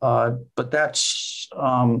 But that's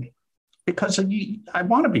because I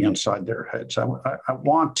want to be inside their heads. I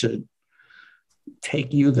want to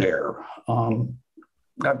take you there.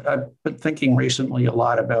 I've been thinking recently a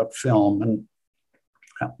lot about film and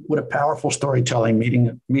what a powerful storytelling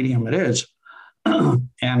medium it is. And,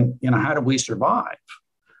 how do we survive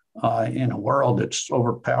in a world that's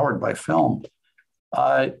overpowered by film?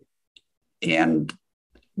 And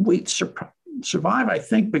we survive, I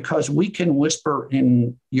think, because we can whisper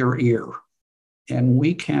in your ear, and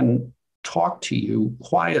we can talk to you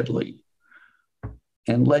quietly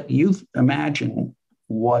and let you imagine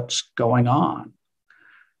what's going on.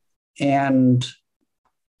 And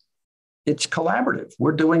it's collaborative.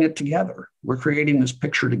 We're doing it together. We're creating this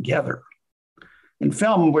picture together. In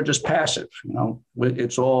film, we're just passive.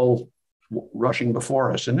 It's all rushing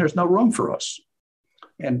before us, and there's no room for us.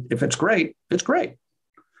 And if it's great, it's great.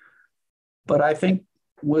 But I think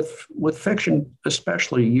with fiction,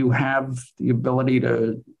 especially, you have the ability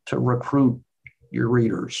to recruit your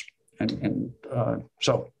readers, and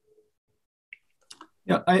so.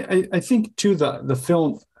 Yeah, I think too the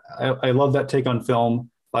film. I love that take on film.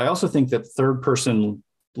 But I also think that third person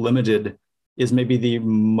limited is maybe the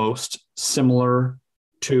most similar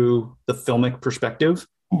to the filmic perspective,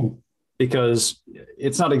 because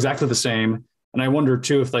it's not exactly the same. And I wonder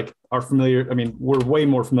too if like we're way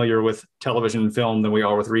more familiar with television and film than we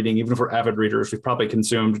are with reading. Even if we're avid readers, we've probably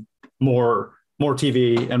consumed more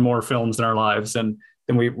TV and more films in our lives than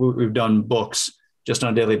we've done books just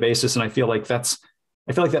on a daily basis. And I feel like that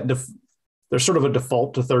there's sort of a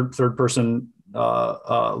default to third person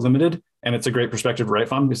limited, and it's a great perspective to write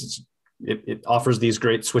from because it offers these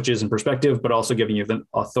great switches in perspective, but also giving you the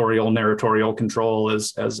authorial narratorial control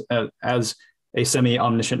as a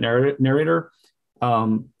semi-omniscient narrator.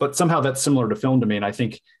 But somehow that's similar to film to me, and I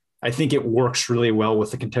think it works really well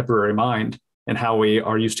with the contemporary mind and how we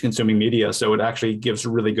are used to consuming media. So it actually gives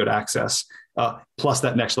really good access, plus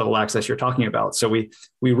that next level access you're talking about. So we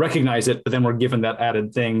recognize it, but then we're given that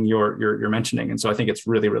added thing you're mentioning, and so I think it's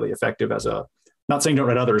really, really effective as a. Not saying don't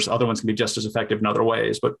read others. Other ones can be just as effective in other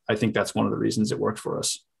ways, but I think that's one of the reasons it worked for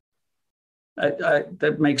us.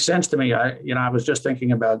 That makes sense to me. I was just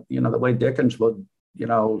thinking about, the way Dickens would,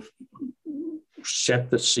 set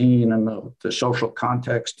the scene and the social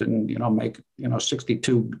context and, make,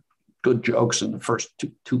 62 good jokes in the first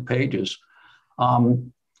two pages.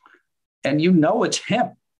 And it's him,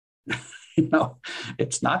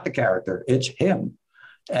 it's not the character, it's him.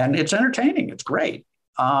 And it's entertaining. It's great.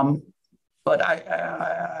 But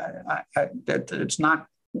it's not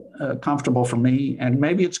comfortable for me, and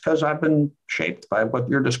maybe it's because I've been shaped by what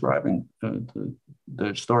you're describing,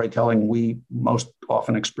 the storytelling we most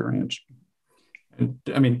often experience.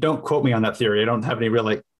 I mean, don't quote me on that theory. I don't have any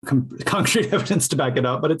really concrete evidence to back it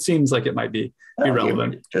up, but it seems like it might be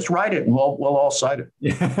relevant. Just write it, and we'll all cite it.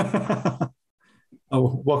 Yeah.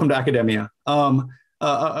 Oh, welcome to academia.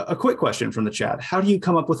 A quick question from the chat: how do you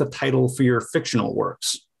come up with a title for your fictional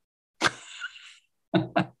works?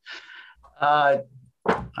 I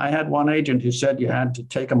had one agent who said you had to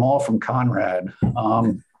take them all from Conrad,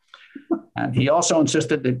 and he also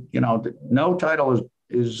insisted that that no title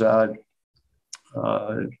is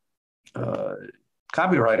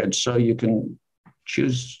copyrighted, so you can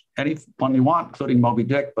choose any one you want, including Moby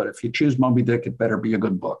Dick. But if you choose Moby Dick, it better be a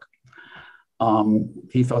good book.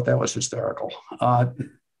 He thought that was hysterical. I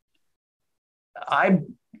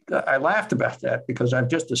laughed about that because I've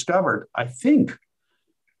just discovered, I think,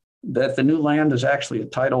 that The New Land is actually a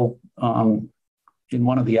title in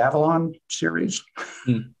one of the Avalon series.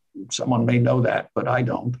 Someone may know that, but I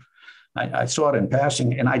don't. I saw it in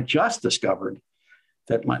passing, and I just discovered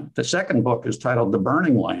that the second book is titled The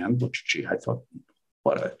Burning Land, which, I thought,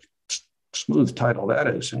 what a smooth title that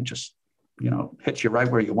is, and just, hits you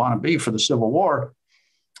right where you want to be for the Civil War.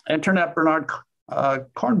 And turned out Bernard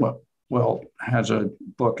Cornwell has a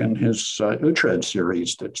book in his Uhtred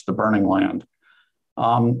series that's The Burning Land.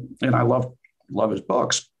 And I love his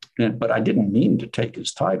books, but I didn't mean to take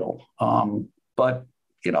his title. But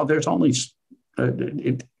there's only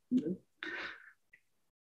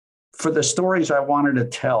for the stories I wanted to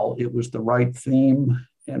tell, it was the right theme,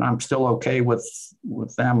 and I'm still okay with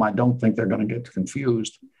them. I don't think they're going to get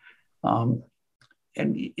confused. And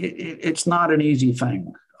it's not an easy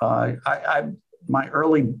thing. My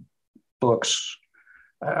early books,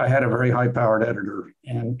 I had a very high-powered editor,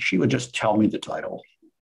 and she would just tell me the title.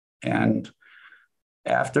 And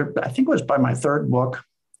after, I think it was by my third book,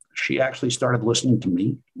 she actually started listening to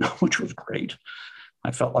me, which was great.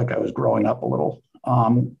 I felt like I was growing up a little.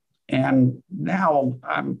 And now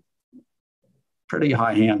I'm pretty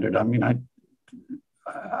high-handed. I mean,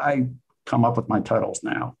 I come up with my titles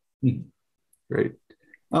now. Great.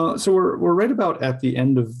 So we're right about at the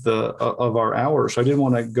end of our hour. So I did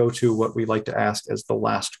want to go to what we like to ask as the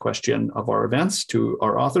last question of our events to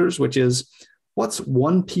our authors, which is, what's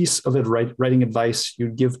one piece of writing advice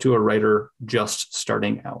you'd give to a writer just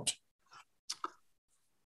starting out?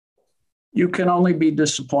 You can only be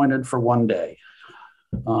disappointed for one day.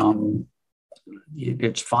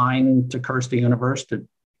 It's fine to curse the universe that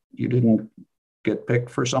you didn't get picked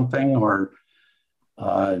for something, or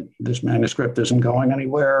this manuscript isn't going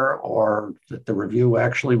anywhere, or that the review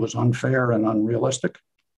actually was unfair and unrealistic.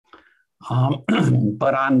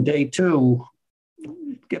 But on day two,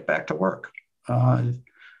 get back to work.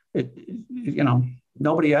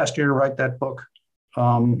 Nobody asked you to write that book.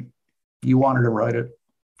 You wanted to write it.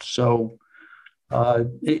 So,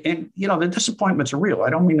 the disappointments are real. I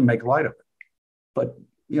don't mean to make light of it, but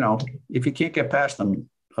if you can't get past them,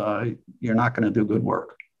 you're not going to do good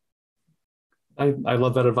work. I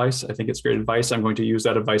love that advice. I think it's great advice. I'm going to use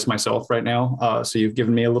that advice myself right now. So you've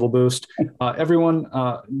given me a little boost. Everyone,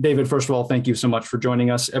 David, first of all, thank you so much for joining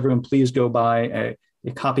us. Everyone, please go buy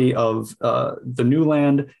a copy of The New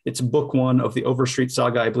Land. It's book 1 of the Overstreet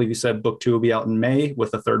saga. I believe you said book 2 will be out in May,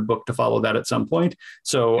 with a third book to follow that at some point.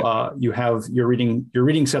 So you have your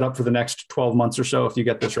reading set up for the next 12 months or so if you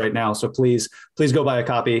get this right now. So please go buy a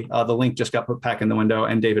copy. The link just got put back in the window.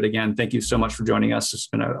 And David, again, thank you so much for joining us. It's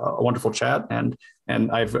been a wonderful chat, and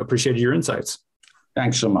I've appreciated your insights.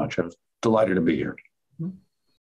 Thanks so much. I was delighted to be here.